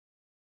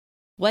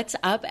What's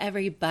up,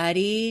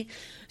 everybody?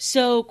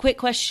 So, quick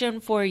question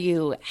for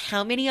you.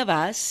 How many of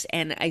us,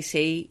 and I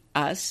say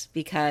us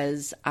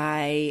because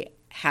I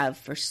have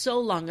for so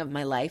long of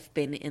my life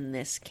been in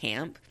this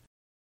camp,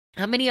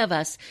 how many of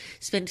us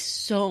spend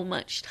so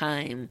much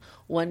time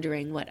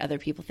wondering what other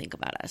people think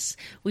about us?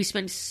 We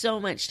spend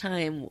so much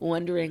time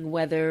wondering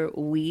whether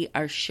we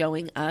are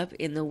showing up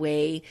in the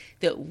way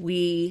that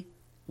we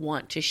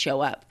want to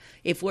show up.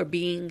 If we're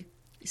being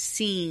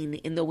seen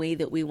in the way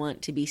that we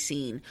want to be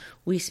seen.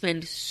 We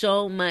spend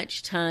so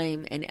much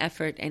time and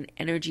effort and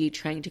energy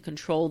trying to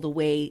control the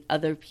way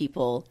other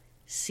people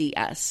see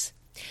us.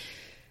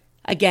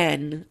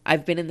 Again,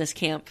 I've been in this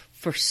camp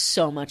for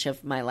so much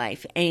of my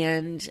life,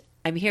 and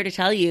I'm here to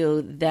tell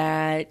you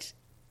that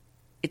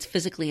it's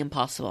physically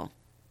impossible.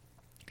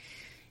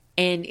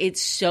 And it's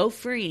so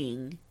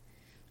freeing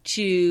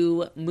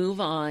to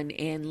move on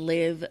and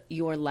live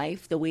your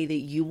life the way that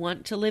you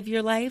want to live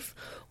your life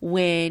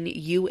when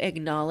you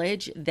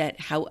acknowledge that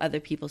how other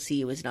people see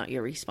you is not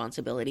your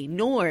responsibility,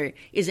 nor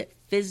is it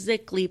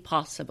physically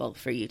possible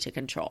for you to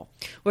control.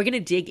 We're going to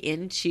dig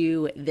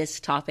into this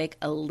topic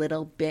a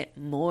little bit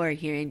more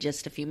here in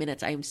just a few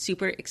minutes. I am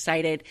super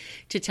excited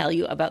to tell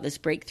you about this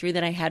breakthrough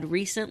that I had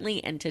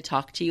recently and to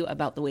talk to you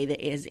about the way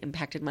that it has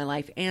impacted my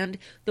life and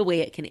the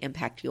way it can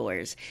impact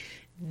yours.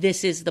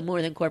 This is the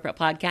More Than Corporate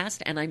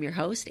Podcast, and I'm your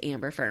host,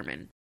 Amber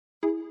Furman.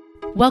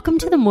 Welcome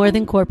to the More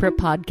Than Corporate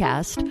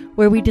Podcast,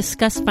 where we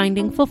discuss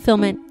finding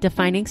fulfillment,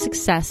 defining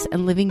success,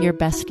 and living your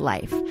best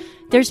life.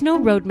 There's no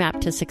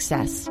roadmap to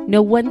success,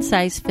 no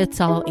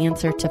one-size-fits-all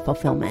answer to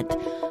fulfillment.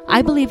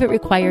 I believe it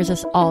requires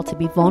us all to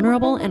be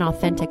vulnerable and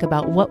authentic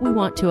about what we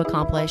want to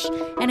accomplish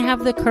and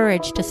have the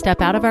courage to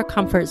step out of our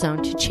comfort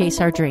zone to chase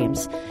our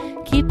dreams.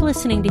 Keep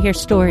listening to hear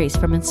stories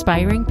from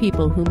inspiring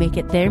people who make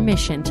it their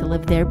mission to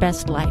live their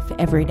best life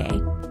every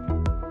day.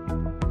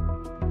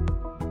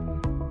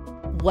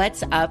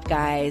 What's up,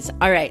 guys?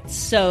 All right,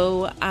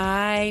 so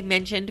I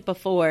mentioned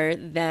before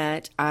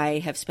that I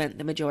have spent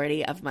the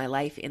majority of my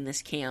life in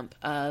this camp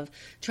of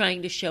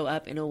trying to show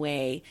up in a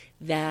way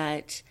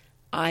that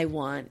I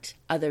want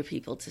other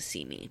people to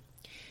see me,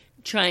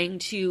 trying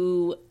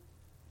to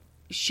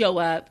show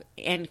up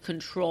and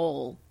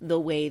control the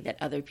way that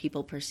other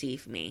people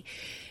perceive me.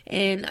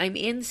 And I'm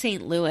in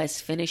St.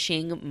 Louis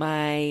finishing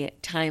my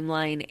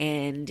timeline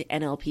and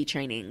NLP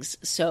trainings.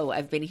 So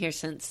I've been here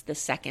since the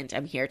 2nd.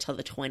 I'm here till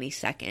the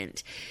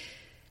 22nd.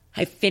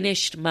 I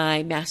finished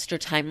my master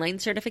timeline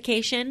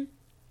certification,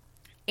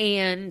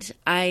 and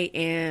I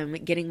am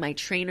getting my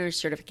trainer's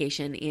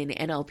certification in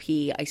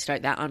NLP. I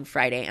start that on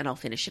Friday, and I'll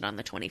finish it on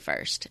the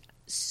 21st.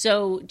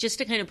 So just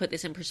to kind of put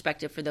this in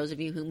perspective for those of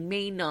you who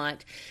may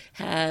not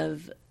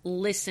have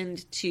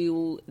listened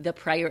to the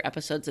prior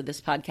episodes of this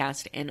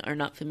podcast and are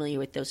not familiar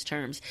with those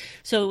terms.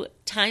 So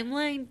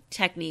timeline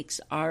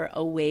techniques are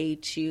a way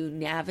to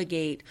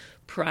navigate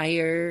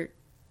prior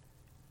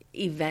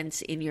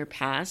events in your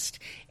past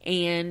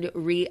and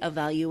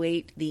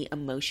reevaluate the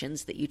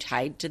emotions that you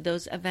tied to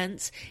those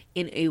events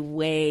in a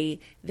way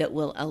that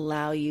will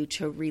allow you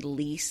to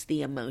release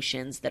the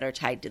emotions that are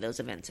tied to those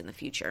events in the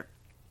future.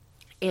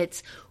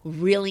 It's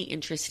really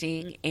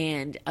interesting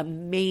and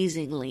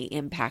amazingly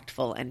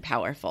impactful and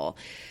powerful.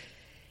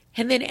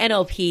 And then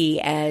NLP,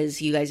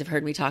 as you guys have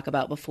heard me talk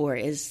about before,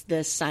 is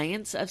the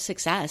science of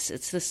success.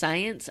 It's the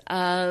science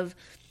of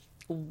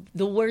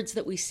the words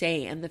that we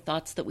say and the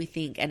thoughts that we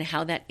think and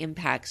how that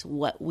impacts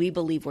what we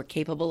believe we're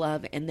capable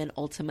of and then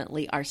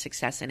ultimately our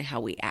success and how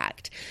we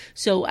act.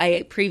 So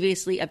I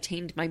previously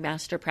obtained my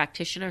master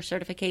practitioner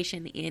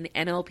certification in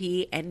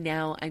NLP, and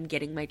now I'm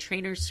getting my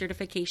trainer's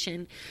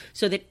certification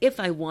so that if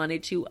I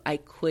wanted to, I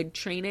could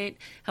train it.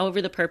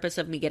 However, the purpose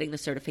of me getting the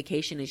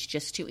certification is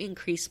just to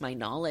increase my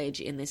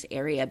knowledge in this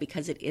area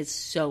because it is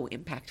so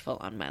impactful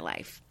on my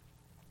life.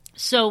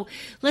 So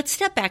let's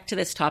step back to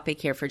this topic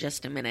here for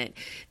just a minute.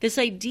 This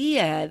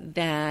idea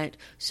that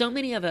so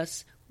many of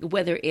us,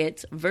 whether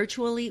it's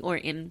virtually or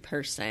in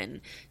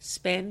person,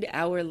 spend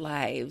our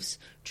lives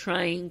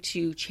trying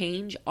to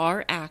change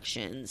our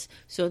actions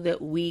so that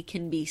we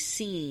can be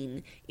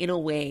seen in a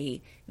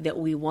way that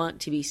we want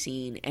to be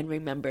seen and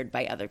remembered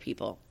by other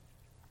people.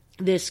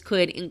 This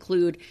could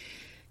include,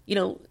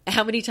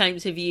 how many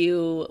times have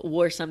you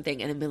wore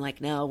something and then been like,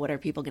 no, what are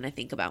people going to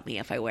think about me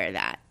if I wear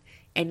that?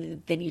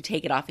 And then you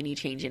take it off and you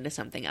change into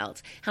something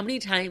else. How many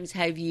times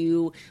have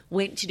you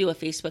went to do a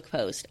Facebook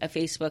post, a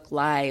Facebook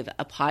Live,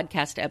 a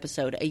podcast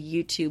episode, a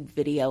YouTube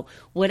video,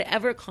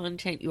 whatever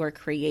content you are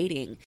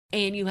creating,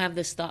 and you have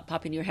this thought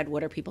pop in your head,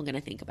 what are people going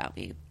to think about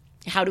me?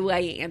 How do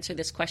I answer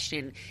this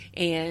question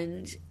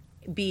and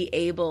be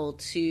able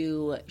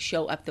to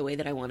show up the way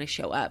that I want to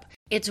show up?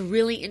 It's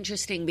really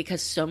interesting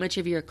because so much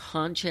of your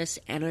conscious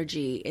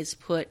energy is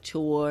put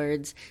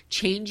towards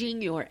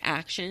changing your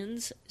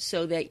actions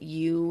so that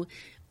you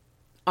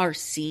are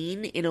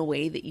seen in a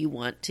way that you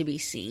want to be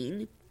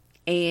seen.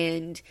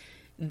 And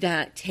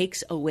that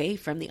takes away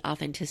from the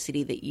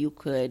authenticity that you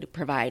could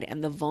provide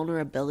and the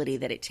vulnerability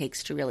that it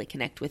takes to really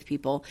connect with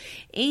people.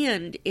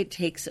 And it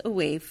takes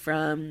away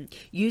from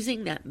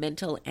using that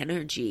mental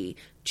energy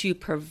to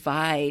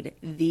provide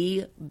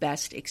the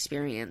best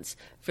experience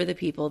for the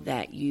people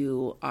that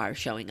you are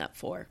showing up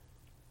for.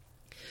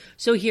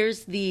 So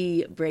here's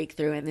the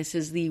breakthrough, and this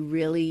is the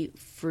really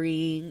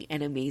freeing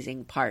and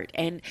amazing part.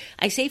 And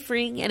I say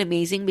freeing and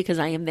amazing because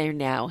I am there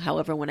now.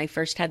 However, when I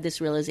first had this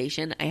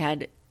realization, I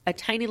had a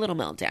tiny little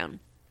meltdown.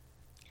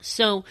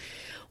 So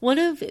one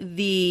of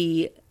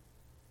the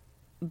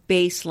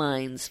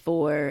baselines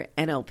for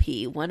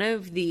NLP, one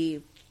of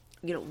the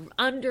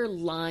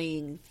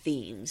underlying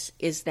themes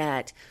is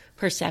that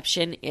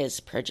perception is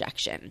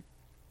projection.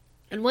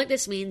 And what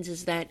this means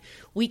is that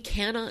we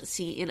cannot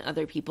see in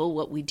other people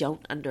what we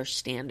don't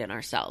understand in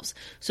ourselves.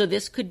 So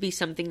this could be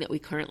something that we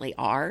currently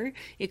are.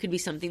 It could be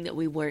something that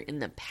we were in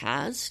the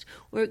past,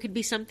 or it could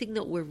be something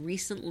that we're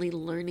recently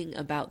learning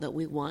about that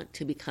we want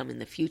to become in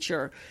the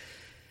future.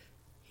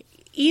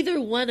 Either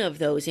one of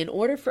those, in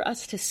order for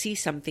us to see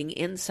something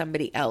in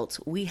somebody else,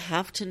 we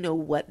have to know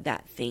what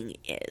that thing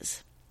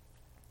is.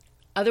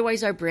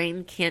 Otherwise, our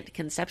brain can't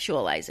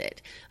conceptualize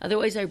it.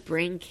 Otherwise, our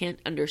brain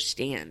can't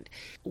understand.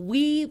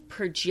 We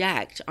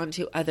project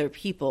onto other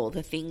people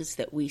the things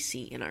that we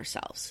see in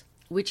ourselves,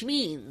 which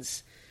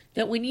means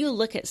that when you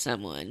look at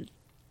someone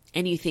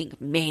and you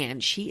think, man,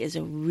 she is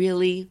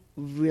really,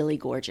 really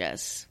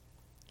gorgeous,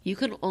 you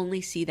can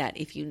only see that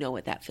if you know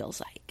what that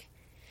feels like.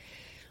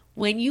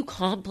 When you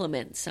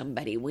compliment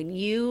somebody, when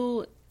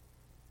you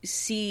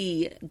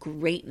see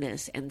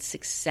greatness and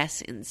success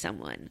in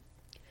someone,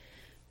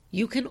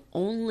 you can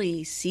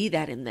only see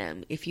that in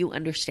them if you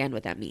understand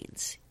what that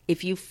means,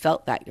 if you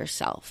felt that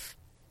yourself.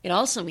 It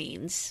also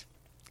means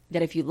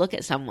that if you look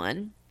at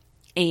someone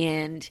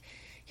and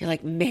you're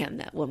like, man,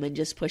 that woman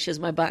just pushes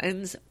my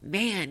buttons.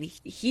 Man,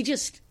 he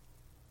just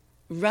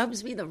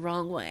rubs me the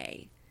wrong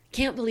way.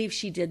 Can't believe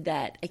she did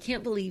that. I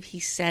can't believe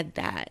he said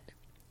that.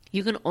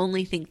 You can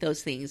only think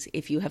those things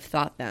if you have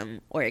thought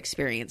them or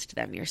experienced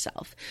them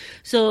yourself.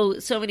 So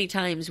many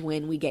times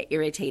when we get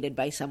irritated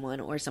by someone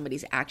or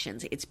somebody's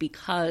actions, it's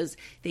because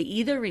they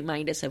either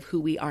remind us of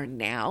who we are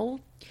now,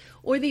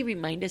 or they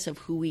remind us of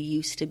who we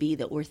used to be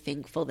that we're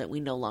thankful that we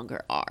no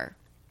longer are.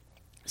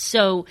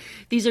 So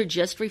these are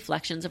just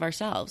reflections of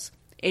ourselves.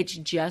 It's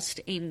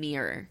just a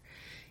mirror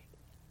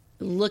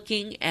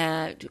looking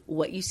at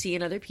what you see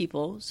in other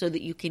people so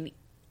that you can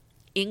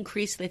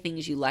increase the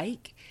things you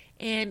like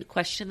and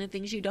question the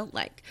things you don't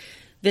like.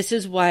 This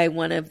is why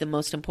one of the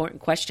most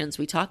important questions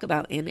we talk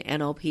about in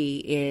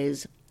NLP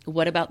is,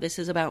 what about this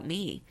is about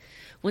me?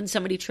 When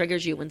somebody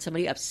triggers you, when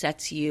somebody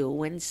upsets you,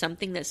 when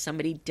something that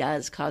somebody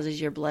does causes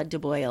your blood to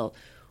boil,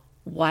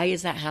 why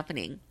is that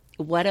happening?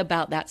 What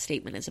about that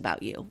statement is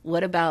about you?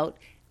 What about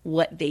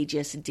what they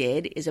just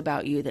did is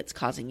about you that's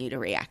causing you to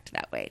react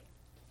that way?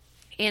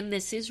 And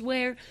this is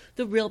where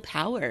the real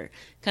power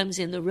comes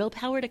in, the real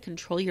power to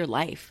control your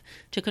life,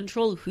 to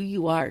control who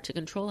you are, to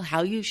control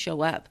how you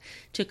show up,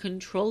 to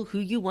control who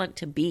you want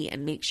to be,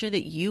 and make sure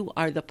that you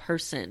are the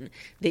person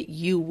that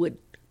you would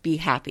be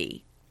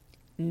happy,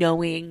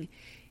 knowing,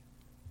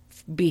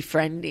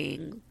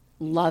 befriending,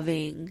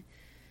 loving,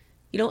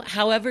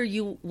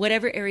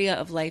 whatever area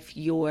of life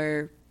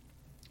you're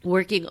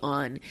working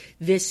on,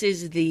 this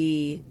is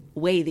the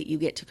way that you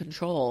get to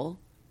control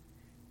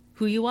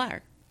who you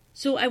are.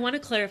 So I want to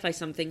clarify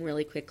something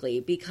really quickly,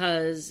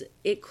 because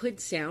it could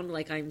sound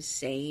like I'm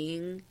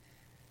saying,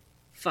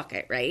 fuck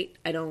it, right?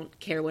 I don't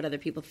care what other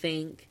people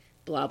think,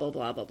 blah, blah,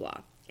 blah, blah, blah.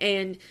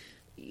 And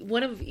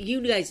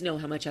you guys know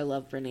how much I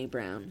love Brené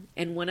Brown.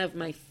 And one of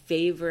my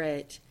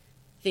favorite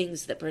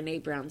things that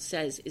Brené Brown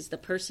says is the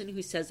person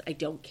who says, I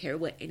don't care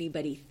what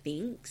anybody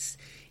thinks,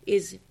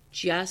 is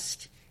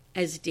just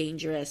as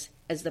dangerous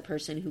as the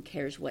person who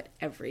cares what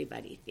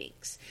everybody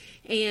thinks.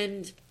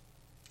 And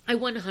I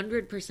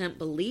 100%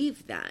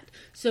 believe that.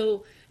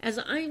 So as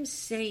I'm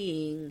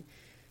saying,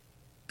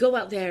 go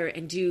out there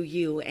and do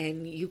you,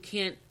 and you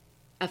can't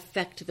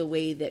affect the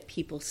way that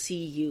people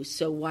see you,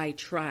 so why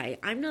try?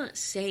 I'm not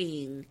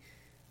saying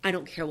I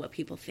don't care what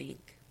people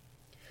think.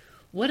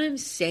 What I'm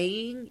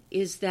saying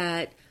is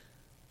that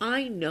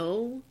I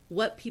know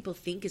what people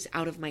think is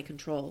out of my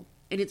control,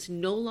 and it's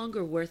no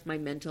longer worth my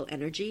mental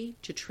energy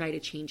to try to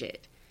change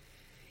it.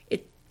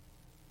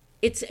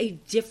 It's a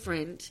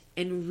different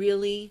and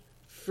really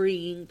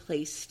freeing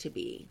place to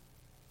be.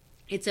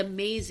 It's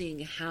amazing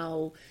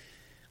how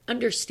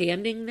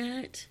understanding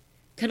that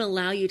can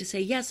allow you to say,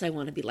 yes, I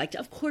want to be liked.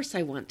 Of course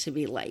I want to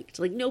be liked.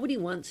 Like, nobody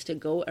wants to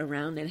go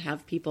around and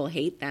have people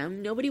hate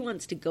them. Nobody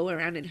wants to go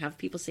around and have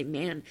people say,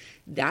 man,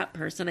 that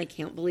person, I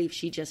can't believe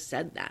she just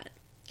said that.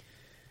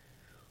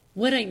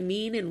 What I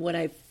mean, and what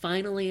I've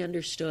finally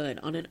understood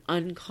on an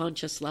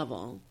unconscious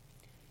level,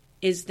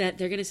 is that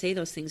they're going to say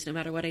those things no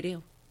matter what I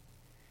do.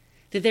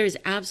 That there is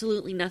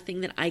absolutely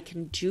nothing that I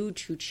can do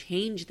to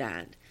change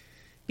that,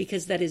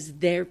 because that is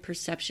their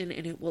perception,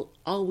 and it will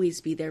always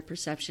be their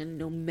perception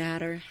no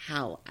matter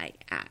how I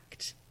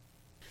act.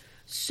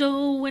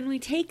 So when we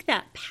take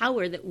that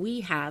power that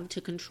we have to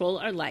control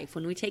our life,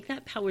 when we take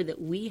that power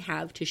that we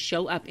have to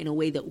show up in a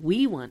way that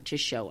we want to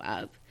show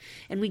up,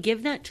 and we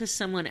give that to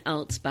someone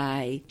else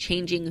by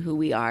changing who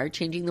we are,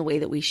 changing the way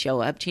that we show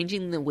up,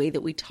 changing the way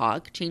that we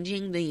talk,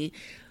 changing the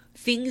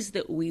things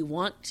that we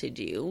want to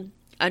do,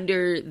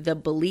 under the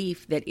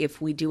belief that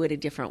if we do it a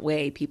different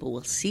way, people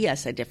will see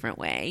us a different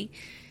way,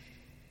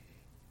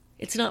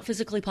 it's not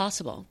physically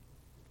possible.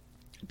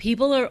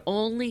 People are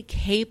only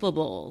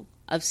capable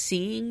of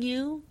seeing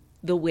you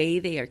the way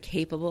they are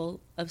capable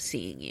of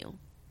seeing you.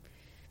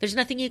 There's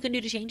nothing you can do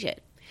to change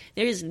it.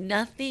 There is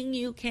nothing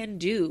you can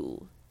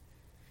do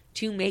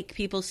to make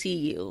people see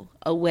you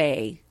a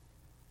way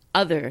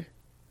other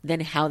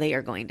than how they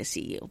are going to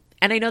see you.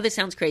 And I know this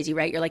sounds crazy,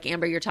 right? You're like,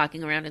 Amber, you're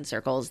talking around in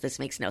circles. This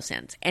makes no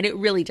sense. And it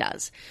really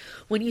does.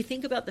 When you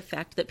think about the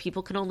fact that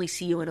people can only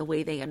see you in a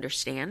way they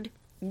understand,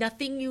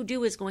 nothing you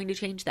do is going to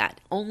change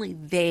that. Only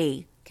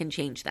they can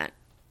change that.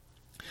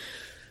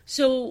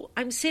 So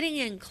I'm sitting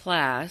in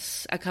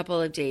class a couple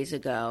of days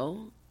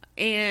ago,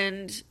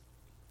 and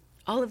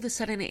all of a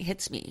sudden it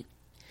hits me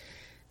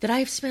that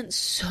I've spent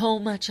so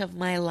much of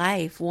my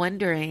life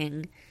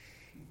wondering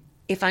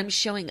if I'm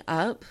showing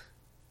up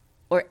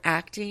or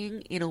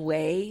acting in a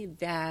way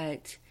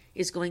that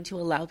is going to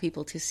allow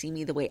people to see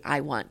me the way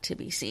I want to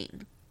be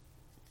seen.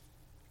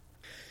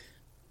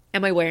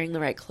 Am I wearing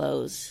the right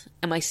clothes?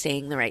 Am I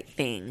saying the right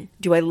thing?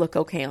 Do I look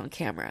okay on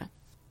camera?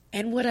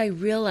 And what I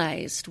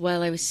realized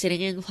while I was sitting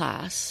in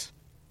class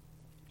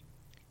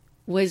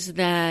was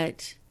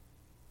that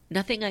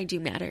nothing I do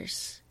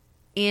matters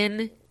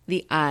in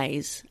the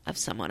eyes of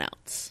someone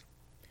else.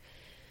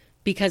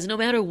 Because no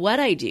matter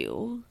what I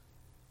do,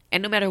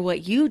 and no matter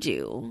what you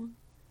do,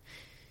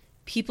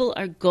 people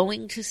are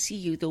going to see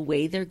you the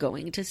way they're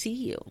going to see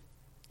you.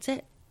 That's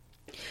it.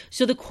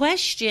 So the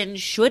question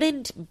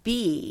shouldn't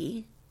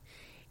be,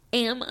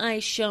 am I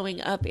showing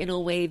up in a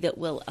way that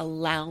will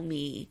allow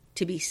me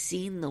to be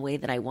seen the way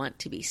that I want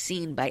to be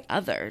seen by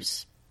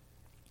others?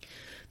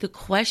 The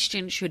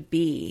question should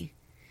be,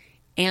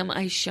 am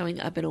I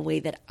showing up in a way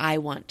that I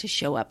want to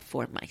show up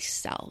for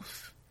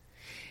myself?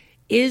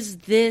 Is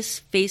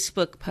this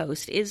Facebook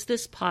post, is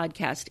this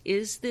podcast,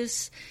 is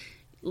this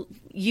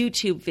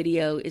YouTube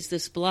video, is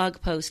this blog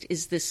post,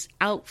 is this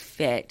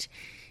outfit,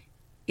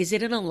 is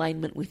it in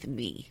alignment with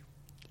me?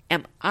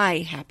 Am I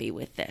happy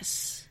with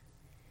this?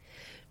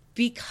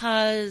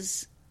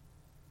 Because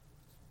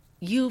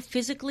you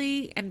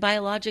physically and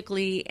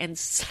biologically and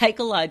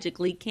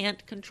psychologically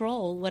can't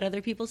control what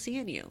other people see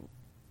in you.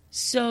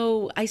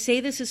 So I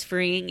say this is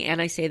freeing,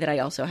 and I say that I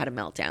also had a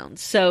meltdown.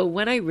 So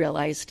when I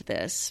realized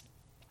this,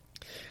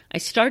 I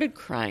started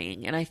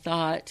crying, and I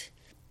thought,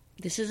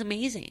 this is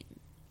amazing.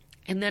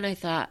 And then I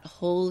thought,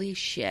 holy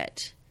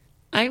shit,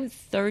 I'm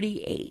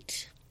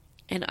 38,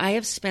 and I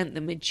have spent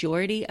the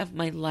majority of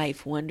my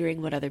life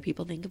wondering what other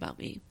people think about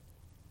me.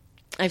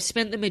 I've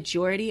spent the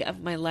majority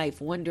of my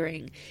life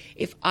wondering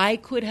if I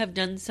could have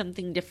done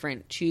something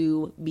different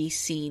to be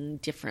seen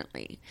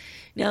differently.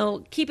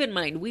 Now, keep in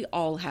mind, we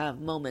all have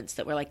moments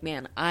that we're like,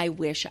 man, I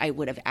wish I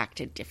would have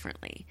acted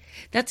differently.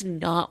 That's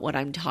not what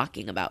I'm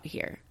talking about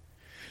here.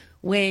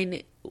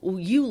 When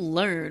you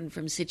learn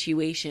from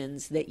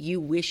situations that you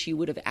wish you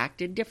would have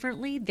acted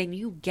differently, then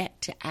you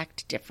get to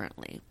act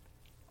differently.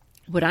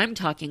 What I'm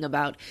talking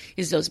about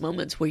is those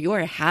moments where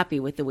you're happy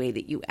with the way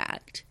that you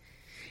act,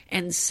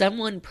 and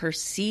someone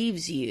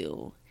perceives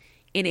you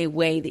in a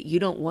way that you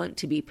don't want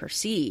to be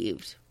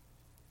perceived.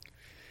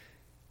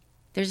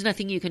 There's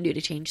nothing you can do to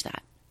change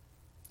that.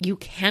 You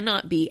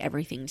cannot be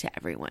everything to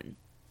everyone.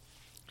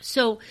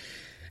 So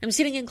I'm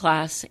sitting in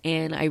class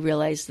and I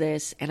realize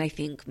this and I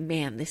think,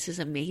 man, this is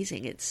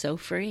amazing. It's so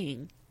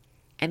freeing.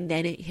 And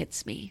then it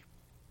hits me.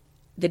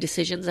 The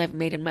decisions I've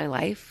made in my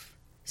life,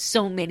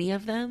 so many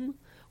of them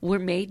were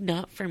made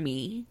not for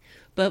me,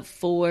 but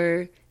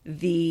for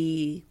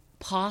the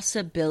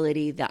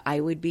possibility that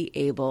I would be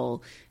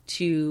able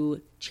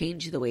to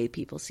change the way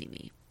people see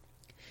me.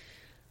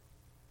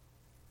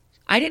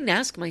 I didn't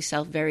ask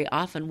myself very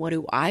often, what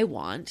do I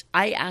want?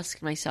 I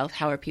asked myself,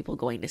 how are people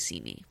going to see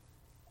me?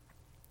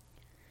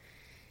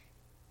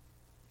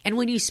 And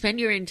when you spend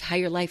your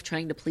entire life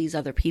trying to please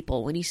other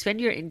people, when you spend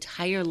your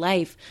entire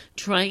life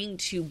trying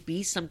to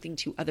be something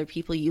to other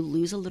people, you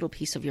lose a little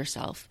piece of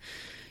yourself.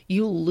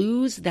 You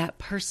lose that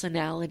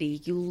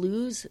personality. You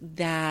lose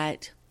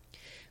that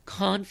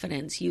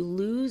confidence. You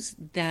lose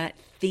that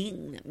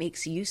thing that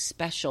makes you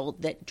special,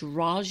 that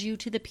draws you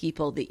to the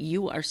people that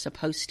you are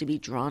supposed to be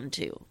drawn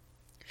to.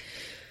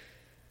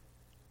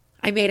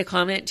 I made a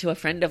comment to a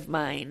friend of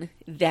mine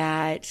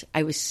that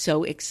I was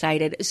so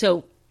excited.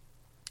 So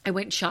I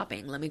went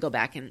shopping. Let me go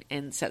back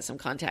and set some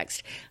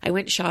context. I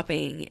went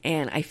shopping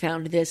and I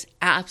found this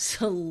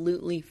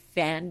absolutely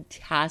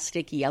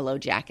fantastic yellow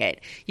jacket.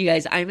 You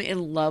guys, I'm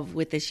in love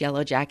with this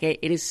yellow jacket.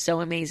 It is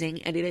so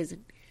amazing, and it is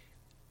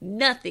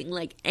nothing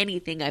like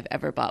anything I've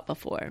ever bought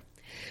before,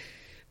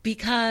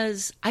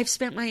 because I've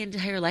spent my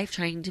entire life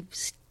trying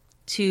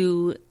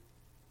to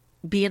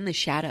be in the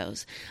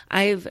shadows.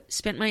 I've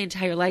spent my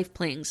entire life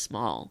playing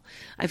small.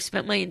 I've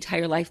spent my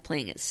entire life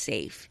playing it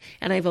safe.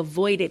 And I've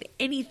avoided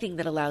anything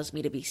that allows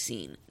me to be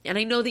seen. And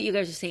I know that you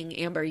guys are saying,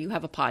 Amber, you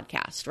have a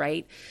podcast,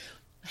 right?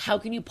 How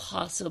can you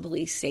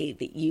possibly say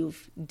that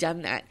you've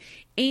done that?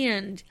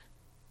 And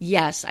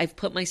yes, I've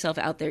put myself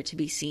out there to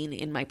be seen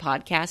in my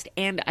podcast.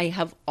 And I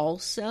have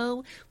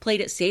also played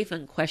it safe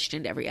and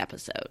questioned every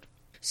episode.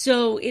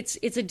 So it's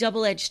a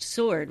double-edged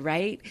sword,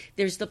 right?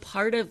 There's the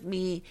part of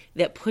me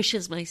that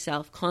pushes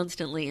myself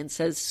constantly and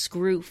says,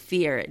 screw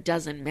fear, it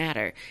doesn't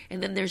matter.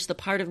 And then there's the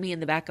part of me in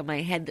the back of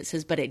my head that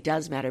says, but it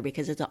does matter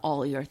because it's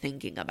all you're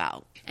thinking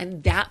about.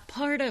 And that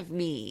part of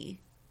me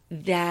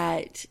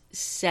that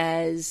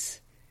says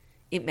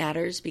it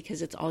matters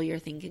because it's all you're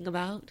thinking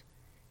about,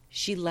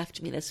 she left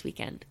me this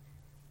weekend.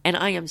 And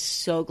I am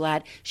so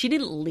glad. She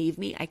didn't leave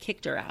me. I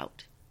kicked her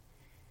out.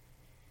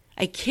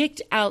 I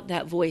kicked out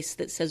that voice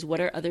that says, what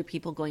are other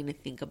people going to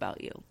think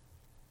about you?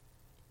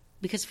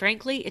 Because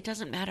frankly, it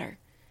doesn't matter.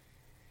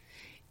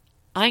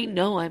 I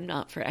know I'm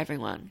not for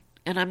everyone,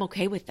 and I'm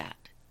okay with that.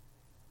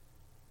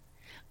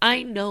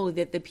 I know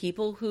that the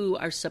people who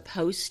are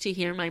supposed to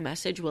hear my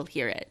message will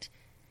hear it,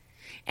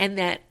 and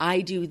that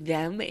I do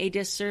them a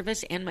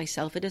disservice and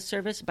myself a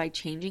disservice by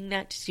changing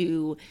that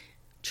to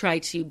try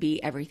to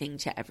be everything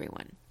to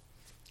everyone.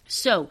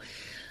 So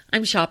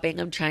I'm shopping,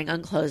 I'm trying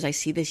on clothes, I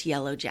see this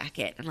yellow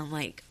jacket, and I'm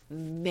like,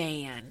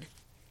 man,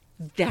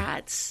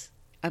 that's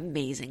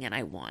amazing, and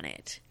I want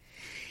it.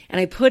 And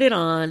I put it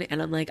on,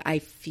 and I'm like, I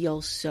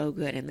feel so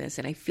good in this,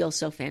 and I feel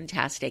so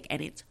fantastic,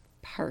 and it's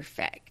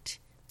perfect.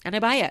 And I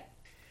buy it.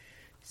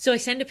 So I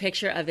send a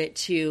picture of it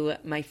to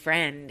my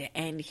friend,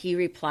 and he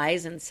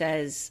replies and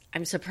says,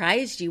 I'm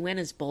surprised you went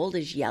as bold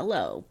as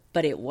yellow,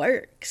 but it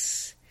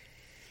works.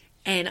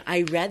 And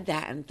I read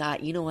that and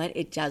thought, you know what?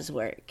 It does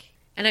work.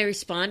 And I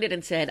responded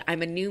and said,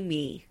 I'm a new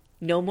me.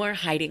 No more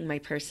hiding my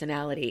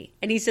personality.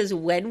 And he says,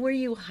 when were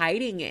you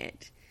hiding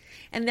it?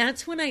 And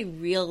that's when I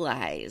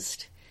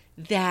realized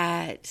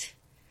that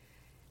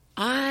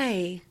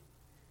I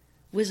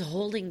was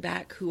holding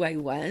back who I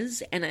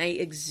was, and I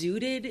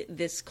exuded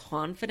this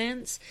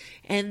confidence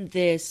and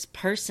this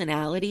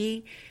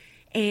personality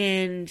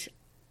and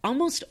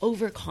almost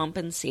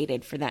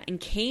overcompensated for that and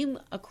came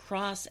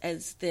across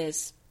as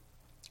this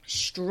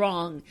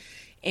strong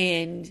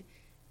and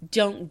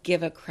don't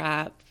give a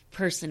crap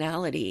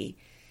personality.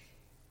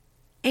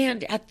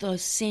 And at the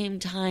same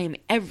time,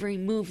 every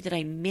move that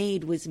I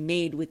made was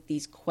made with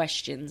these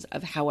questions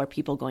of how are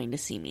people going to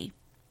see me?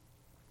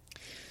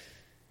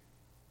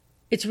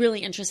 It's really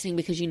interesting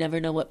because you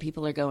never know what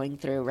people are going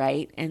through,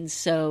 right? And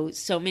so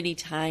many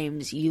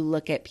times you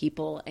look at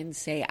people and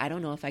say, I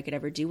don't know if I could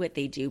ever do what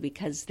they do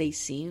because they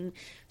seem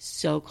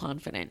so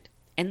confident.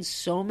 And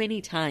so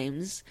many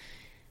times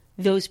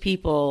those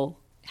people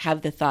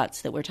have the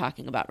thoughts that we're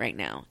talking about right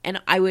now.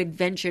 And I would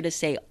venture to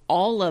say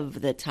all of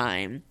the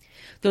time,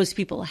 those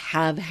people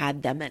have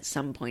had them at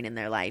some point in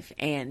their life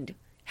and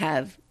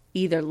have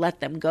either let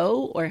them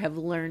go or have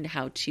learned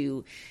how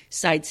to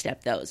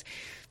sidestep those.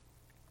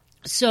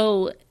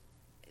 So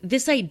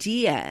this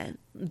idea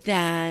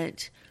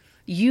that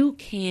you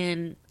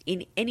can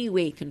in any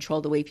way control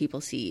the way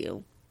people see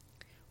you,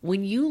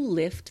 when you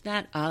lift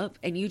that up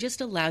and you just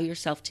allow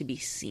yourself to be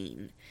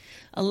seen,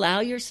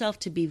 allow yourself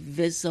to be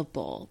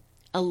visible,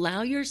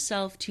 allow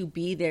yourself to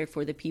be there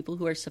for the people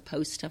who are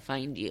supposed to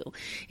find you.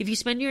 If you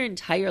spend your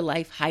entire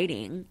life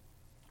hiding,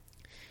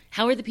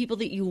 how are the people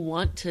that you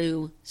want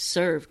to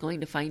serve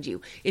going to find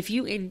you? If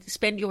you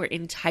spend your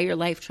entire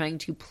life trying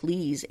to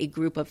please a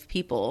group of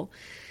people,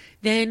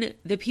 then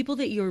the people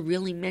that you're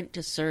really meant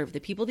to serve, the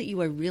people that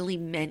you are really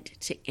meant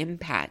to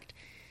impact,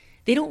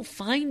 they don't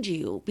find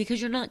you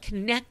because you're not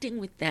connecting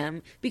with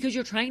them because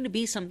you're trying to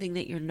be something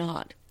that you're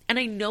not. And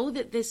I know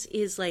that this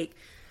is like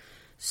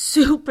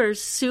super,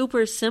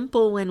 super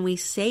simple when we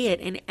say it,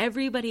 and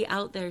everybody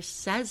out there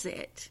says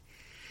it.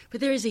 But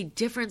there is a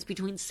difference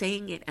between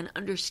saying it and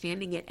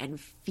understanding it and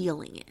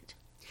feeling it.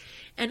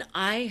 And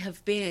I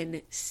have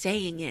been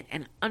saying it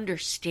and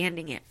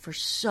understanding it for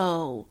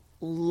so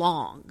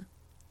long.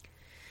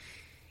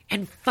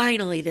 And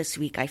finally this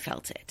week I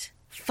felt it.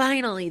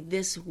 Finally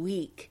this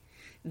week,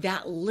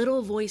 that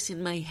little voice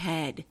in my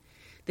head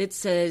that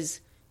says,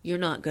 you're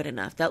not good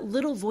enough. That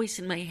little voice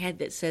in my head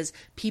that says,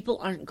 people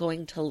aren't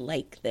going to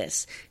like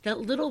this. That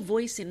little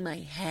voice in my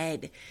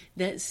head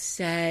that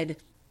said,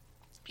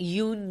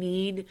 you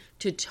need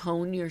to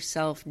tone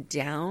yourself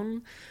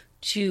down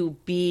to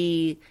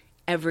be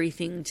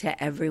everything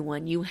to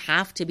everyone. You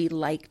have to be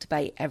liked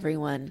by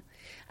everyone.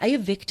 I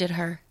evicted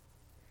her.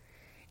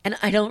 And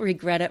I don't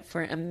regret it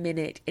for a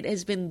minute. It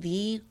has been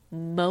the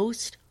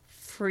most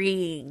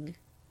freeing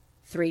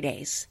 3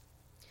 days.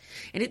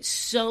 And it's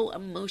so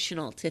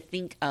emotional to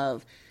think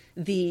of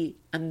the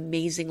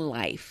amazing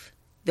life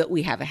that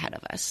we have ahead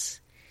of us.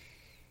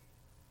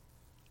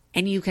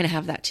 And you can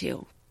have that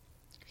too.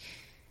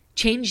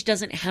 Change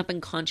doesn't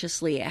happen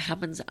consciously, it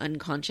happens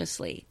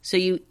unconsciously. So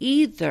you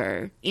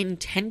either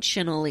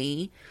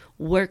intentionally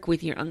work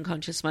with your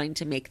unconscious mind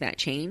to make that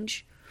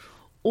change,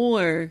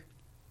 or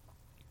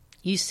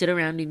You sit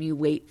around and you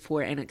wait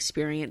for an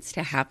experience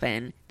to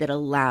happen that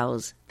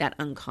allows that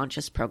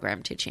unconscious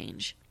program to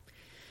change.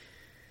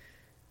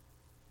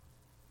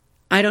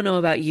 I don't know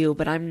about you,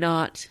 but I'm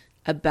not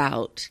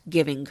about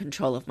giving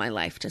control of my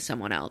life to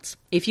someone else.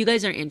 If you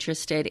guys are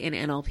interested in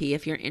NLP,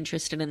 if you're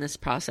interested in this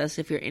process,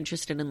 if you're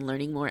interested in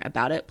learning more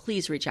about it,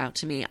 please reach out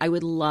to me. I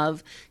would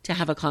love to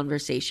have a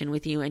conversation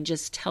with you and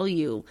just tell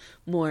you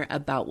more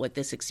about what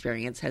this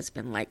experience has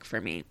been like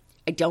for me.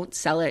 I don't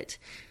sell it.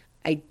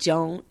 I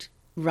don't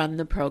run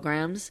the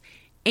programs.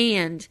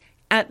 And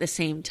at the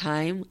same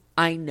time,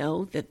 I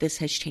know that this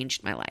has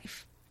changed my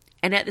life.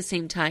 And at the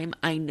same time,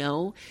 I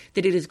know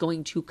that it is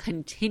going to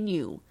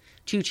continue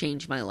to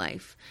change my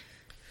life.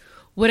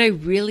 What I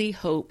really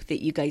hope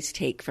that you guys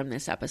take from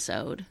this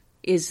episode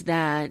is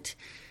that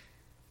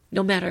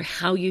no matter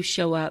how you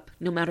show up,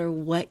 no matter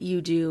what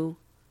you do,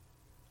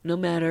 no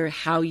matter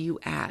how you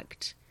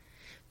act,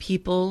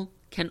 people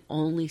can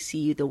only see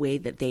you the way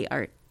that they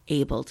are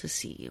able to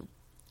see you.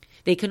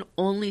 They can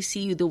only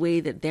see you the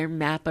way that their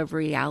map of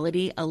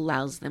reality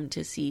allows them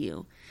to see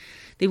you.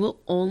 They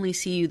will only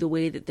see you the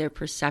way that their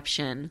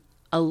perception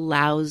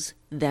allows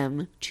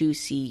them to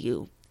see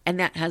you. And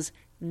that has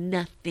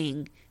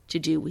nothing to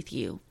do with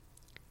you.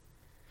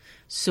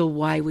 So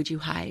why would you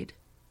hide?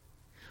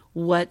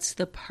 What's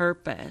the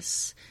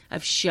purpose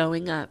of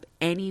showing up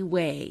any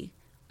way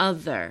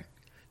other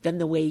than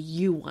the way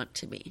you want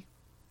to be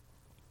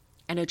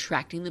and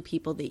attracting the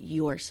people that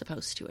you're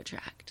supposed to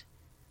attract?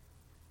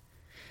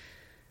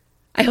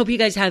 I hope you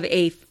guys have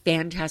a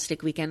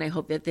fantastic weekend. I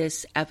hope that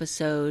this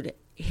episode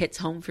hits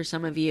home for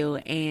some of you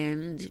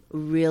and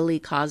really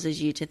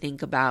causes you to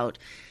think about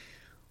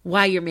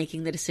why you're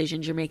making the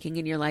decisions you're making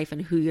in your life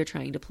and who you're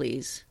trying to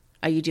please.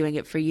 Are you doing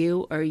it for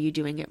you or are you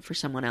doing it for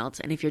someone else?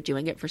 And if you're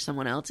doing it for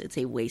someone else, it's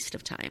a waste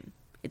of time.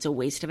 It's a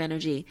waste of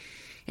energy,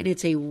 and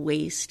it's a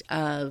waste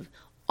of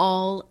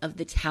all of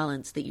the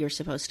talents that you're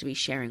supposed to be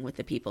sharing with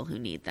the people who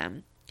need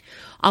them.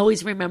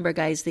 Always remember,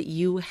 guys, that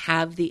you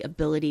have the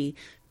ability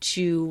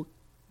to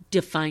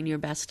define your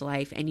best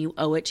life, and you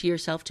owe it to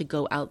yourself to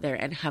go out there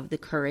and have the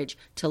courage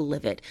to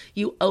live it.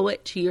 You owe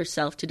it to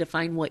yourself to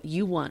define what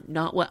you want,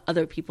 not what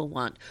other people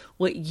want.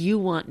 What you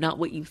want, not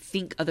what you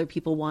think other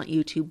people want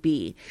you to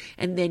be.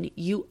 And then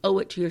you owe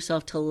it to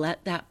yourself to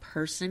let that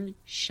person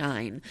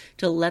shine,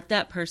 to let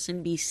that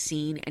person be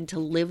seen, and to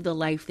live the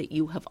life that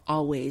you have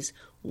always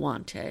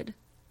wanted.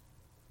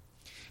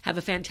 Have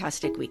a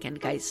fantastic weekend,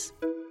 guys.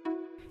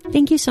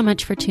 Thank you so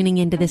much for tuning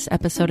into this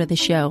episode of the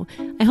show.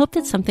 I hope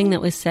that something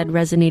that was said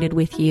resonated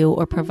with you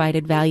or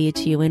provided value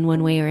to you in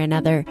one way or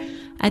another.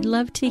 I'd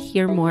love to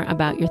hear more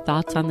about your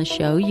thoughts on the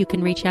show. You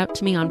can reach out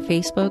to me on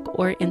Facebook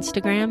or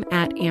Instagram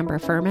at Amber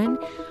Furman.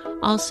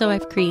 Also,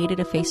 I've created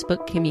a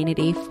Facebook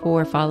community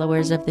for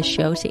followers of the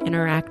show to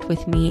interact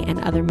with me and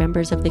other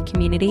members of the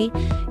community.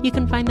 You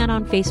can find that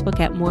on Facebook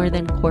at More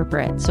Than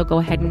Corporate. So go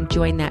ahead and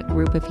join that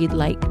group if you'd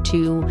like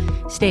to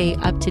stay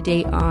up to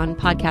date on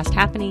podcast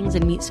happenings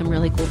and meet some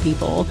really cool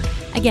people.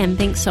 Again,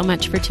 thanks so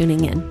much for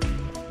tuning in.